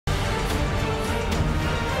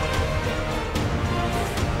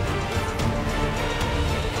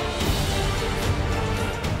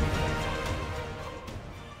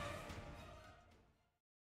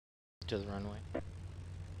to the runway.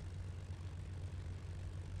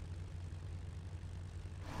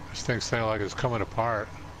 This thing sounded like it's coming apart.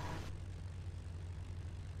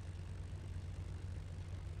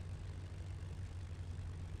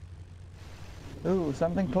 Ooh,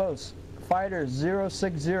 something close. Fighter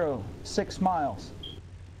 060, 6 miles.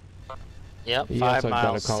 Yep, He 5 also got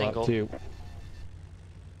miles a call single. out too.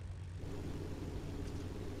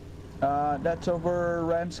 That's over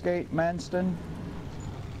Ramsgate, Manston.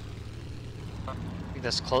 I think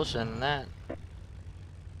that's closer than that.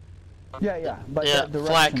 Yeah, but Yeah, that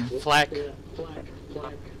direction. flak. I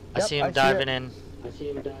Yep, see him I see diving it. in.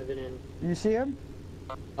 You see him?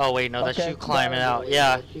 Oh wait, no, that's Okay, you climbing got out.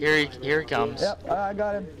 Yeah, here he comes. Yep, I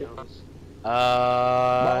got him.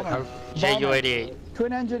 JU-88.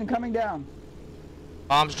 Twin engine coming down.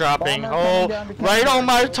 Bombs dropping. Bomber Oh, coming down to right Canada. on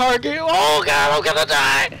my target. Oh god, I'm gonna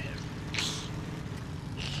die.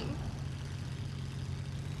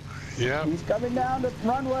 Yeah. He's coming down the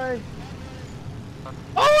runway.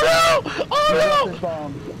 Oh no! He dropped Oh his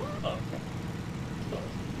bomb.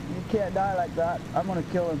 You can't die like that. I'm gonna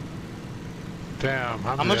kill him. Damn. no!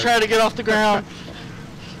 I'm gonna try to get off the ground.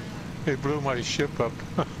 It blew my ship up.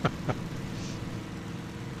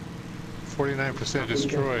 49%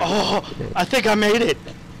 destroyed. Oh, I think I made it.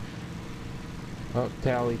 Oh,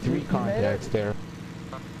 tally 3 contacts there.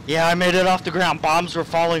 Yeah, I made it off the ground. Bombs were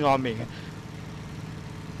falling on me.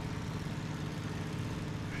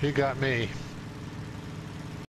 He got me.